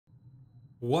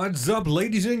What's up,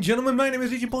 ladies and gentlemen? My name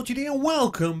is DJPaultjeD and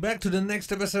welcome back to the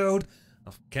next episode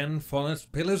of Ken Follett's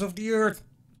Pillars of the Earth,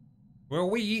 where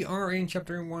we are in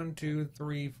chapter 1, 2,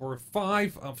 3, 4,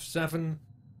 5 of 7,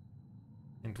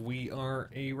 and we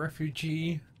are a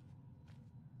refugee,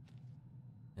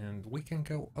 and we can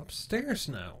go upstairs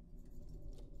now.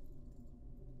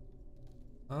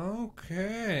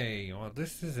 Okay, well,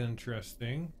 this is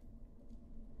interesting.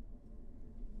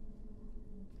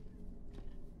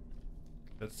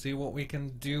 Let's see what we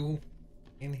can do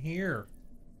in here.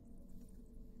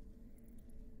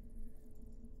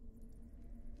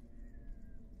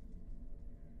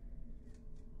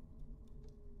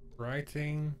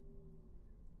 Writing.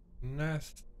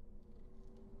 Nest.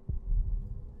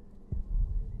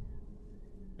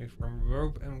 Made from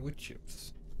rope and wood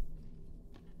chips.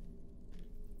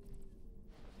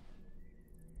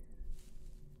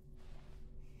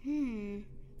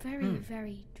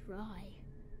 Very dry.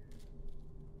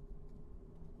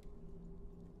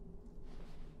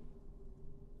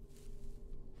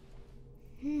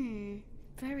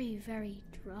 Very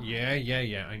dry.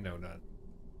 Yeah, I know that.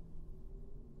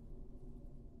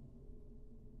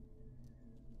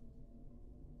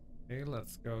 Okay,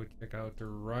 let's go check out the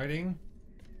writing.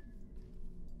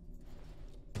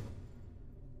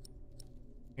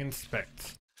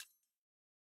 Inspect.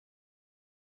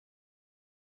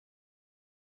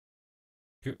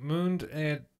 Gemund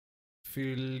et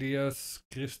filius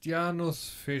Christianus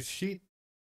fecit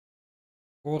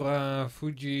ora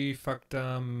fugi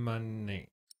facta manet.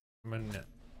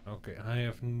 Okay, I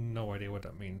have no idea what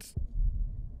that means.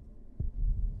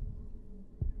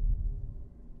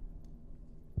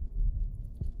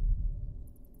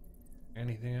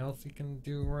 Anything else you can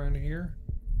do around here?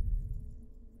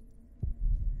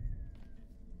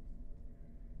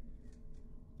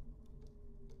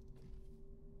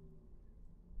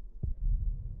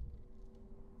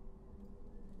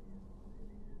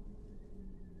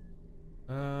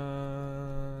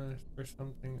 Is there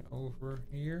something over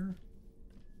here?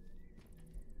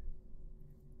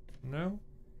 No?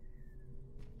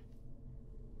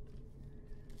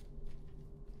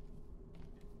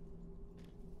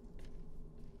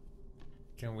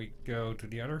 Can we go to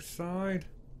the other side?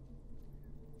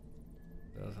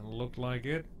 Doesn't look like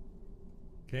it.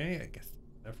 Okay, I guess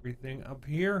everything up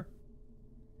here.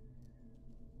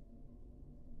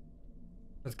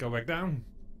 Let's go back down.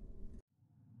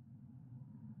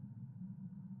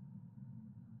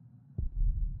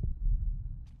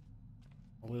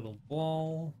 A little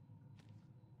ball.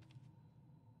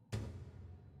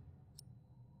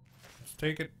 Let's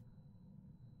take it.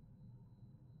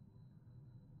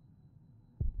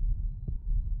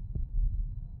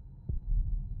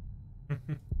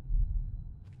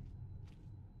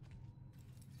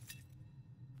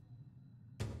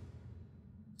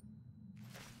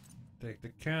 Take the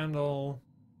candle.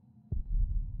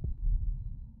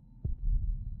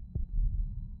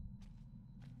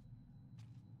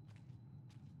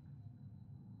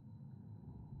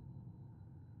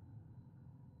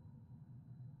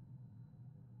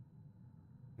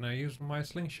 Can I use my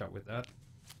slingshot with that?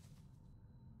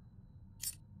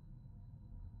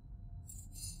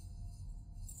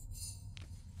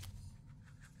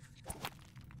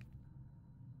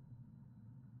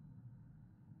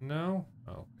 No?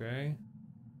 Okay.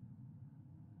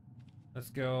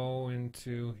 Let's go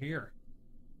into here.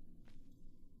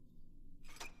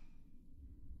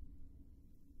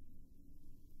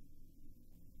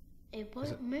 It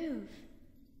won't move.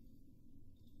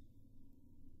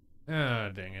 Ah,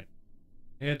 dang it.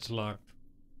 It's locked.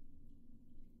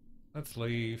 Let's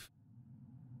leave.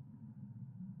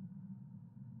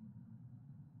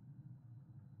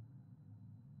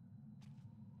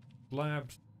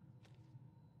 Labs.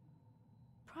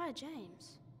 Prior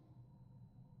James.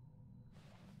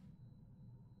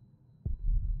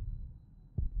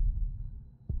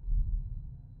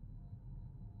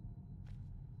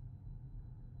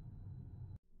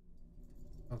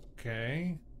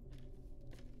 Okay.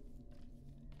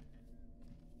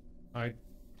 I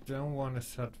don't want to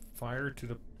set fire to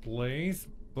the place,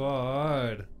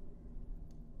 but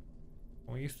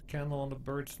can we use the candle on the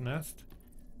bird's nest?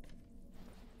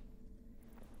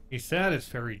 He said it's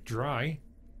very dry.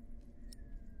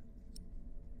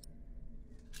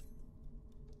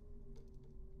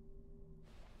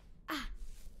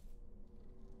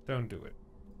 Don't do it.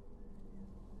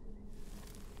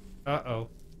 Uh-oh.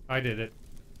 I did it.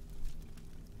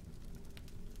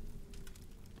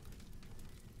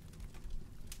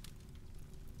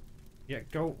 Yeah,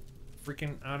 go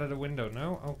freaking out of the window.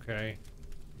 No? Okay.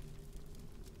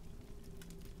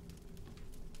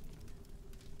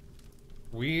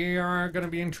 We are gonna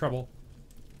be in trouble.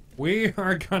 We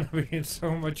are gonna be in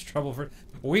so much trouble for.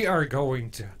 We are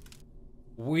going to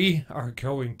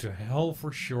hell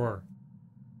for sure.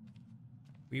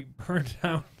 We burned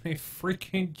down a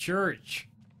freaking church.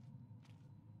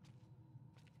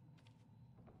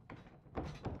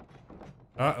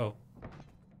 Uh-oh.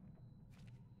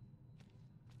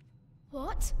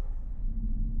 What?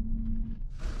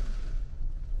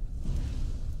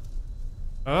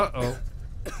 Uh-oh.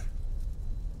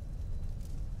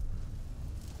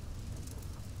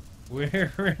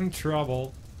 We're in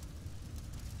trouble.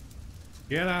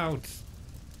 Get out.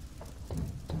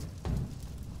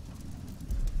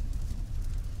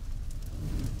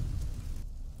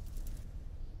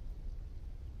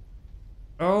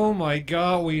 Oh my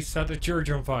god, we set the church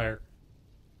on fire.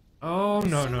 Oh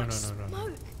no, no, no, no, no, no.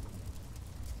 Smoke.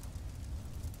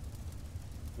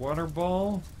 Water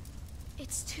ball?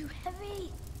 It's too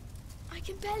heavy. I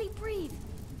can barely breathe.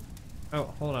 Oh,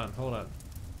 hold on, hold on.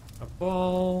 A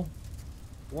ball.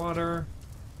 Water.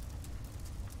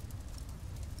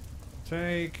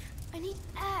 Take. I need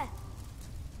air.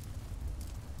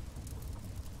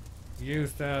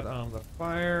 Use that on the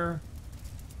fire.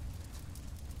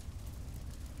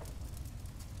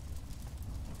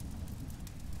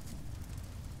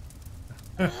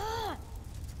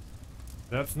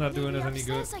 That's not doing us any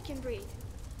good. I can breathe.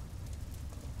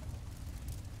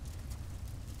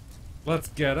 Let's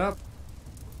get up.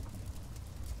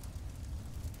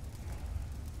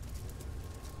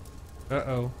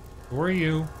 Uh-oh. Who are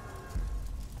you?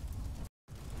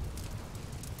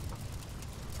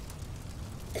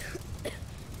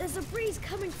 There's a breeze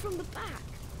coming from the back.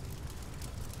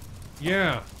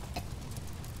 Yeah.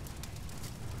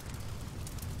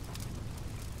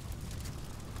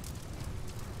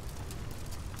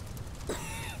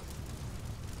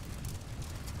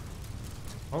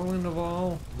 Hole in the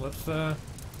wall. Let's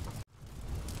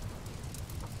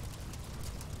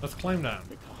climb down.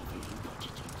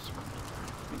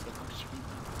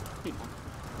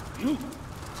 You?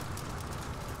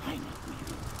 I know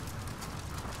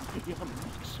you.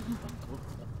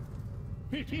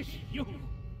 It is you.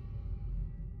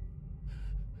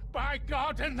 By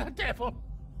God and the devil.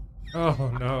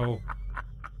 Oh no.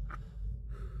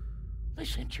 They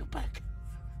sent you back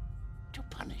to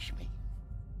punish me.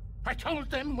 I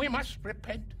told them we must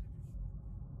repent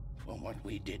for what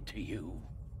we did to you.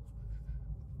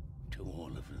 To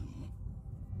all of them.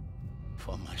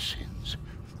 For my sins.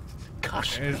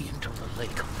 Cast me into the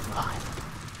lake of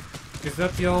fire. Is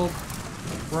that the old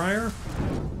friar?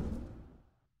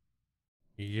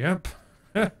 Yep.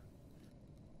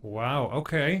 Wow,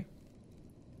 okay.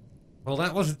 Well,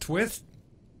 that was a twist.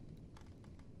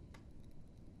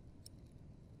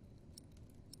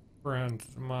 Friend,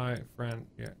 my friend,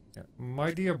 yeah.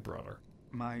 My dear brother.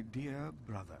 My dear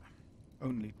brother,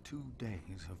 only 2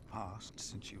 days have passed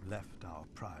since you left our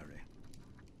priory.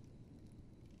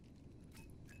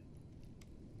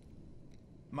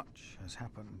 Much has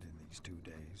happened in these 2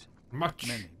 days. Much.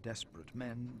 Many desperate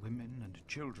men, women, and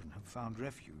children have found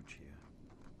refuge here.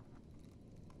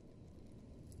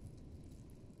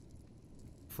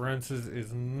 Francis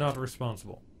is not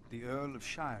responsible. The Earl of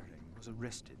Shiring was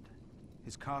arrested.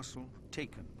 His castle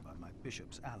taken by my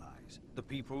bishop's allies. The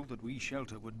people that we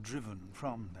shelter were driven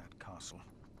from that castle.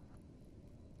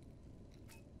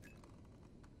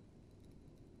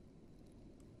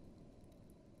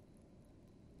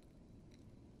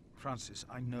 Francis,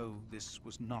 I know this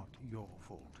was not your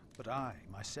fault, but I,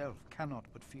 myself, cannot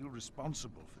but feel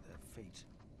responsible for their fate.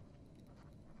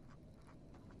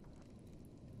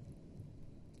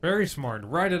 Very smart.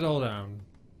 Write it all down.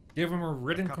 Give him a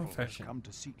written Couple confession. Come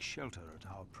to seek shelter at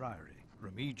our priory.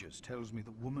 Remigius tells me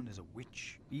the woman is a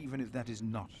witch. Even if that is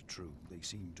not true, they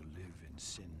seem to live in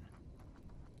sin.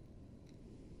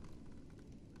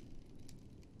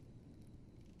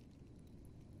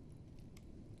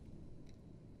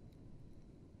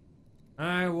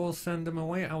 I will send them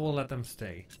away. I will let them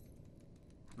stay.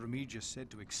 Remigius said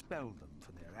to expel them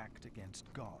for their act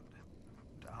against God,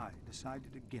 but I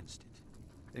decided against it.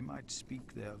 They might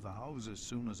speak their vows as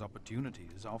soon as opportunity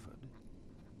is offered.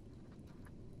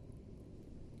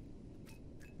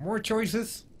 More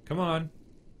choices? Come on.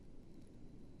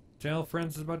 Tell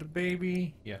Francis about the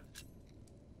baby. Yeah.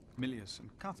 Milius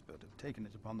and Cuthbert have taken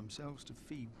it upon themselves to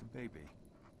feed the baby.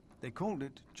 They called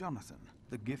it Jonathan,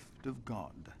 the gift of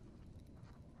God.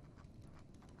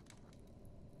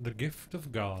 The gift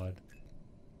of God.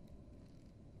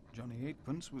 Johnny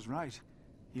Eightpence was right.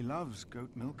 He loves goat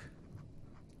milk.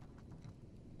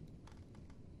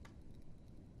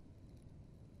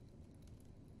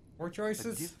 More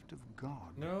choices? The gift of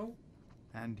God. No?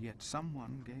 And yet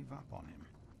someone gave up on him.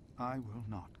 I will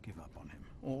not give up on him,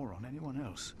 or on anyone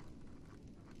else.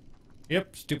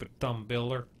 Yep, stupid Tom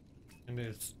Builder and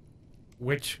his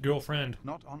witch girlfriend.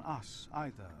 Not on us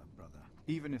either, brother.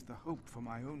 Even if the hope for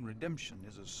my own redemption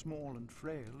is as small and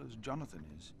frail as Jonathan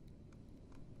is.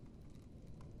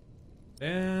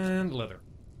 And letter.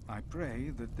 I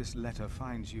pray that this letter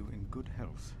finds you in good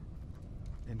health.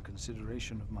 In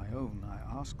consideration of my own,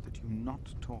 I ask that you not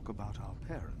talk about our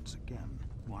parents again.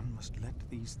 One must let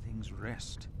these things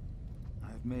rest.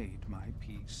 I've made my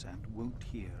peace and won't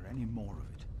hear any more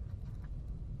of it.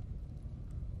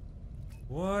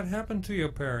 What happened to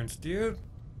your parents, dude?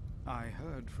 I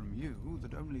heard from you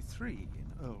that only 3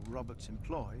 in Earl Robert's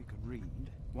employ could read.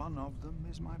 One of them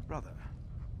is my brother.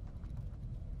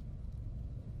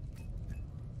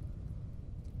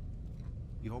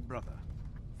 Your brother,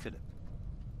 Philip.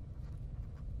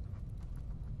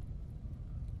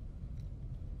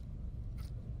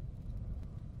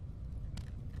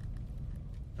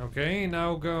 Okay,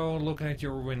 now go look at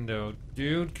your window,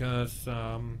 dude, cause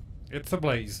it's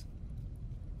ablaze.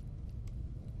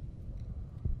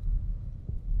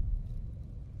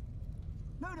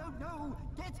 No, no, no!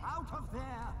 Get out of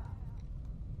there!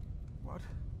 What?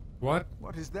 What?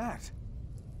 What is that?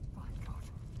 My God!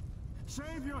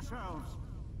 Save yourselves!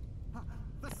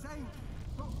 The saint!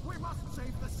 We must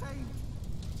save the saint!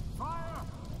 Fire!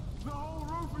 The whole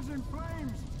roof is in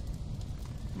flames!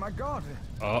 My God!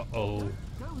 Uh-oh.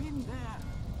 Go in there!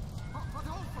 But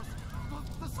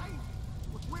Alphys! The saint!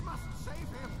 We must save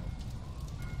him!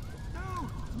 No!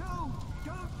 No!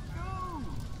 Don't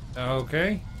go!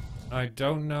 Okay. I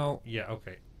don't know. Yeah,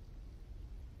 okay.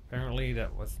 Apparently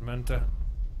that was meant to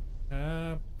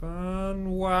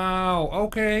happen. Wow.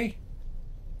 Okay.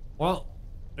 Well,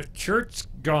 the church's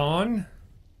gone.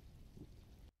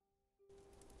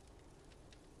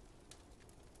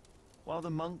 While the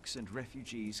monks and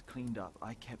refugees cleaned up,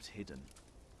 I kept hidden.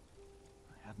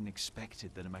 I hadn't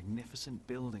expected that a magnificent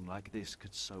building like this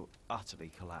could so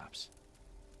utterly collapse.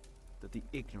 That the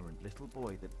ignorant little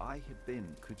boy that I had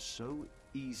been could so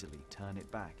easily turn it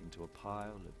back into a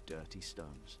pile of dirty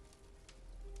stones.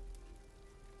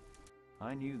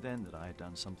 I knew then that I had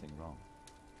done something wrong,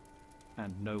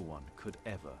 and no one could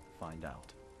ever find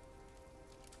out.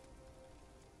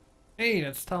 Hey,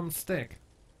 that's Tom's stick.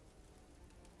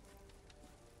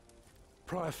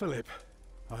 Prior Philip,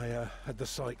 I had the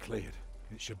site cleared.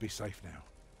 It should be safe now.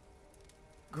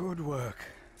 Good work.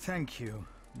 Thank you,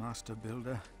 Master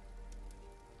Builder.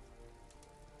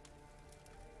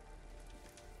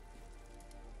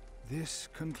 This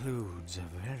concludes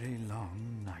a very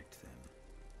long night, then.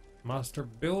 Master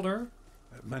Builder?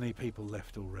 Many people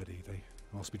left already. They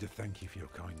asked me to thank you for your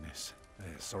kindness.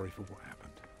 They're sorry for what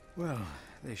happened. Well,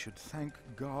 they should thank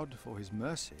God for his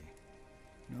mercy.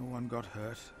 No one got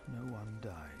hurt, no one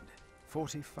died.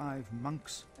 45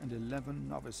 monks and 11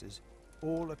 novices,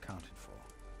 all accounted for.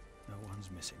 No one's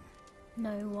missing.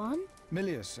 No one?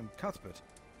 Milius and Cuthbert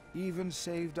even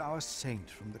saved our saint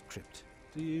from the crypt.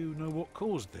 Do you know what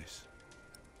caused this?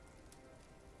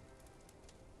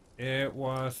 It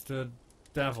was the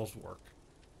devil's work.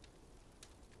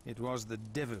 It was the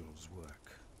devil's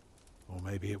work. Or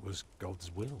maybe it was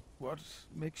God's will. What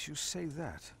makes you say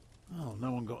that? Oh,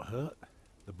 no one got hurt.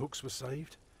 The books were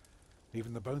saved.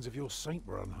 Even the bones of your saint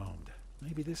were unharmed.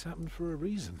 Maybe this happened for a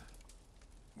reason.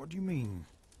 What do you mean?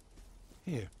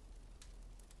 Here.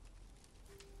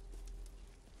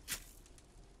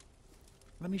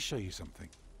 Let me show you something.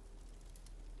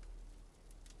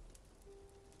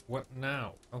 What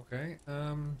now? Okay,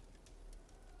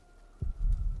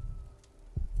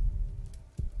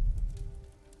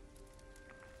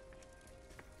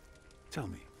 Tell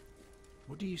me,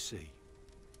 what do you see?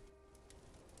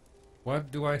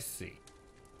 what do I see?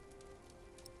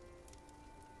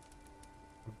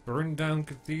 A burned down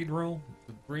cathedral,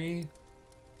 debris,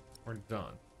 or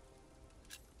done?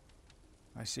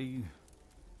 I see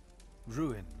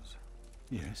ruins.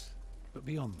 Yes, but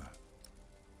beyond that.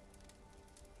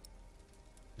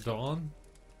 Dawn?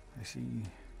 I see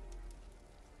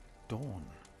dawn.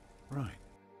 Right.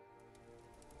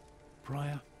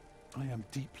 Prior, I am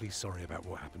deeply sorry about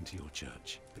what happened to your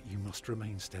church, but you must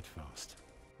remain steadfast.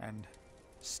 And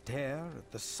stare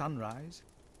at the sunrise?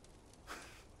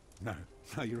 No,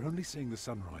 you're only seeing the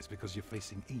sunrise because you're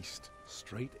facing east,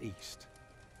 straight east,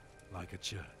 like a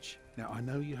church. Now, I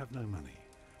know you have no money,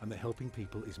 and that helping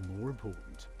people is more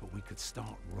important, but we could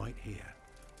start right here.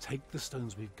 Take the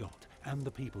stones we've got, and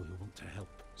the people who want to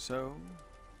help. So,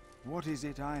 what is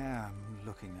it I am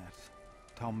looking at,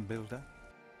 Tom Builder?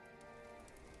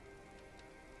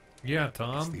 Yeah, It's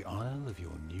Tom. the aisle of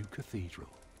your new cathedral.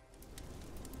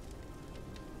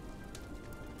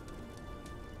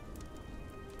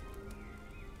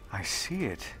 I see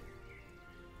it.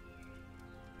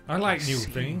 I like I new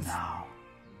see things. now.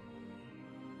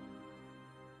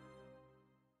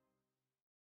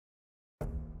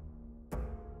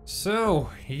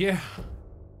 So, yeah.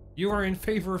 You are in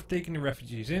favor of taking the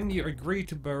refugees in. You agree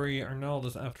to bury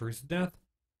Arnaldus after his death.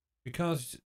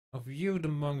 Because of you, the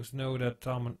monks know that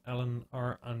Tom and Ellen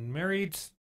are unmarried.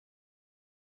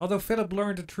 Although Philip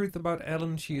learned the truth about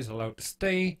Ellen, she is allowed to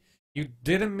stay. You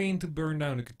didn't mean to burn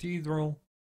down the cathedral.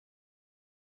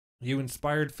 You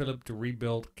inspired Philip to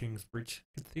rebuild Kingsbridge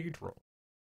Cathedral.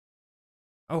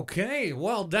 Okay,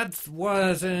 well, that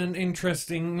was an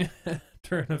interesting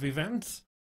turn of events.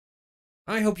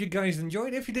 I hope you guys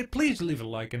enjoyed. If you did, please leave a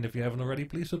like, and if you haven't already,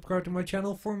 please subscribe to my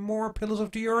channel for more Pillars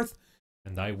of the Earth.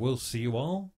 And I will see you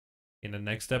all in the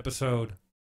next episode.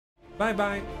 Bye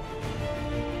bye.